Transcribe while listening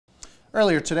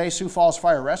Earlier today, Sioux Falls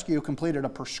Fire Rescue completed a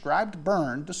prescribed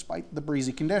burn despite the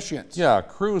breezy conditions. Yeah,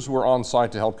 crews were on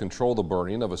site to help control the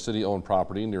burning of a city-owned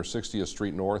property near 60th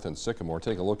Street North and Sycamore.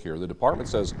 Take a look here. The department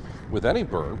says with any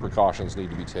burn, precautions need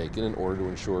to be taken in order to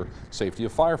ensure safety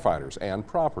of firefighters and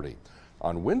property.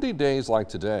 On windy days like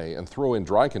today, and throw in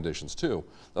dry conditions too,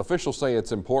 officials say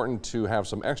it's important to have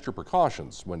some extra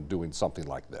precautions when doing something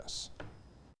like this.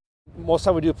 Most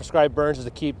time we do prescribed burns is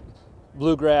to keep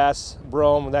bluegrass,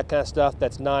 brome, and that kind of stuff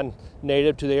that's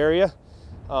non-native to the area.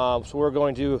 So we're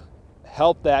going to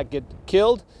help that get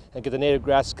killed and get the native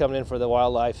grasses coming in for the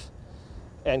wildlife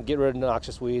and get rid of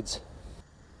noxious weeds.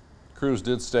 Crews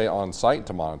did stay on site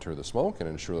to monitor the smoke and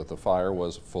ensure that the fire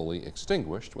was fully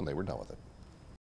extinguished when they were done with it.